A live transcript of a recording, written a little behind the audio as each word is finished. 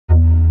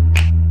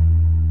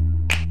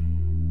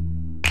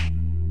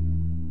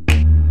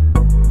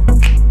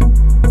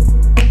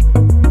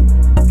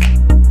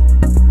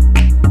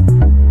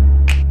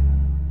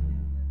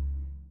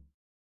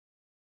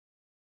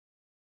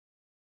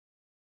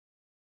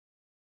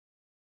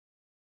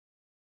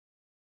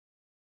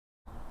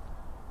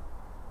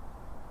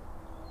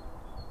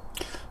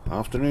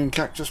Afternoon,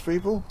 Cactus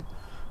people.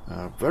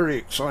 Very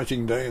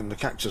exciting day in the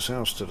Cactus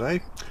house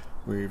today.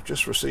 We've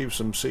just received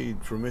some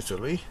seed from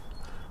Italy,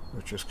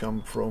 which has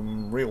come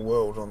from Real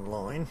World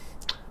Online,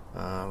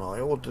 and I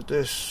ordered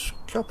this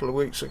a couple of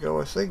weeks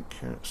ago, I think.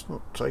 It's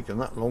not taken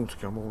that long to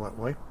come all that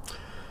way,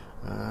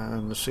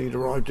 and the seed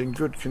arrived in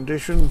good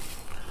condition.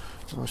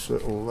 Nice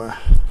little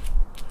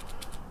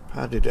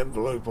padded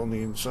envelope on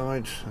the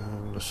inside,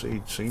 and the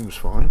seed seems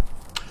fine.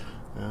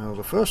 Now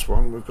the first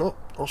one we've got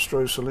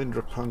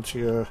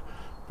Austrocylindropuntia,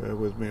 bear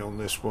with me on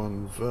this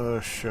one,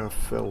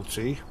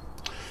 verschaffeltii.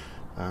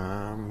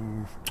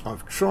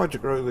 I've tried to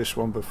grow this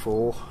one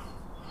before,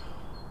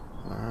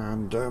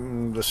 and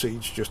the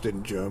seeds just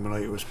didn't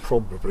germinate. It was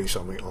probably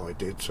something I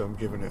did, so I'm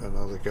giving it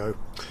another go.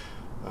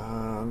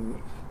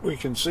 We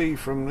can see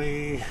from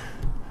the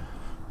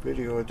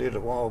video I did a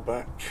while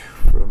back,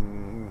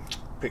 from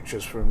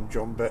pictures from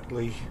John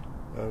Betley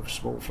of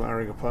small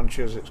flowering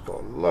opuntias, it's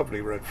got a lovely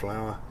red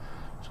flower.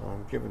 So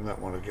I'm giving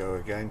that one a go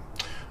again.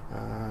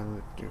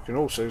 And you can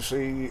also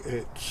see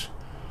it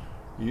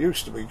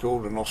used to be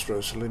called an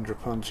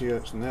Austrocylindropuntia.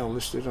 It's now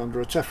listed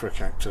under a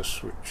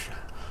Tephrocactus, which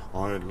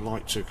I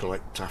like to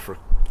collect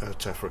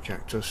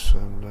Tephrocactus,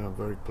 and I'm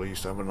very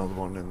pleased to have another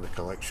one in the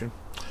collection.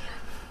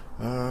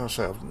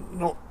 So I've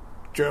not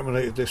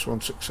germinated this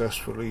one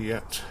successfully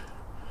yet.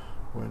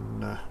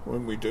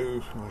 When we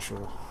do, I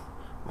shall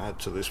add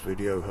to this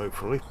video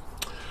hopefully.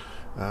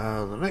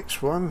 The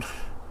next one,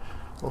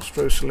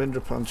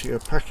 Austrocylindropuntia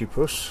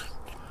pachypus,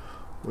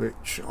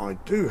 which I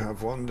do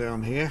have one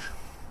down here,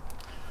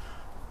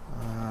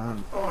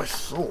 and I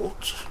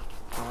thought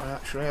I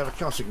actually had a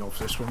cutting off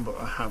this one, but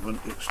I haven't.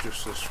 It's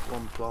just this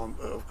one plant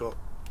that I've got.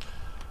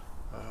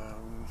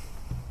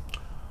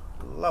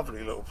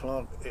 Lovely little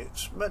plant.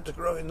 It's meant to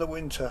grow in the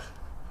winter,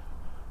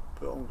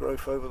 put on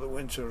growth over the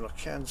winter, and I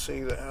can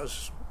see that it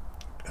has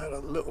had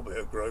a little bit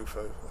of growth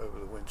over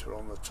the winter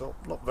on the top,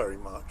 not very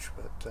much,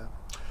 but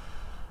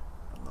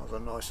another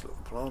nice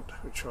little plant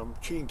which I'm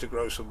keen to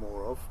grow some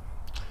more of.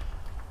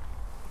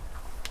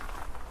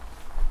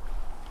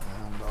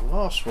 And the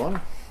last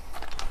one,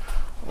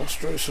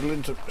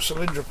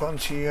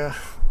 Austrocylindropuntia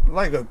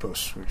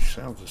lagopus, which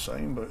sounds the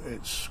same but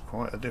it's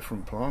quite a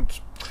different plant.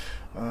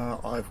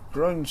 I've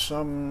grown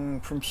some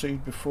from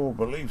seed before. I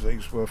believe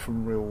these were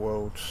from Real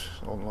World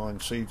Online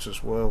seeds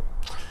as well.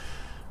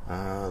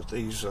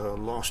 These are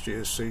last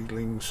year's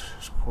seedlings.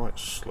 It's quite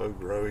slow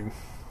growing.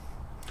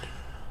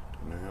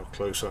 Don't know how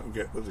close I can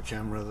get with the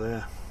camera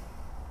there.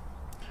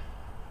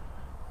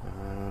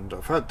 And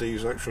I've had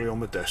these actually on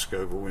my desk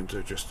over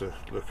winter just to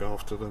look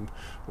after them,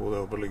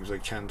 although I believe they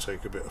can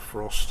take a bit of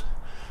frost.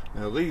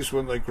 Now these,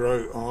 when they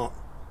grow, are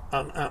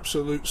an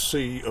absolute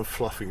sea of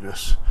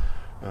fluffiness.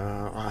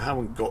 I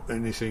haven't got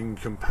anything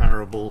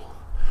comparable.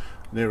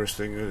 Nearest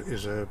thing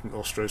is an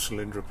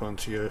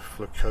Austrocylindropuntia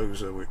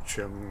flacosa, which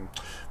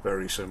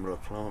very similar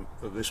plant,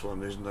 but this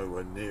one is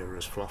nowhere near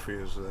as fluffy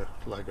as the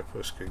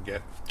lagopus can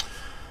get.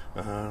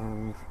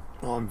 I'm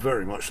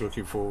very much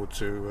looking forward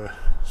to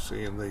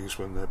seeing these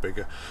when they're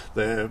bigger.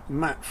 They're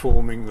mat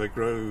forming, they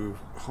grow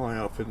high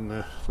up in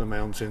the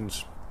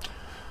mountains,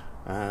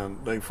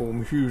 and they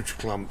form huge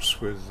clumps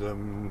with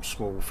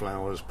small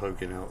flowers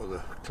poking out of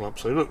the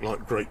clumps. They look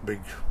like great big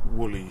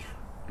woolly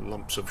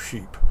lumps of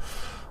sheep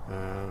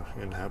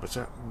in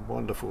habitat.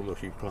 Wonderful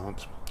looking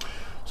plants.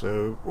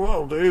 So what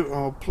I'll do,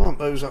 I'll plant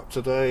those up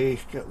today,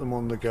 get them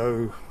on the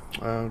go,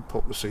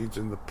 pop the seeds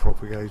in the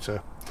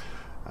propagator,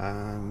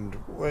 and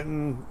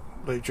when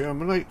they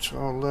germinate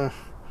I'll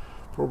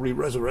probably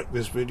resurrect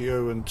this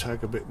video and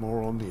tag a bit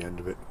more on the end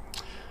of it.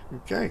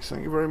 Okay,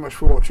 thank you very much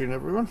for watching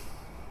everyone.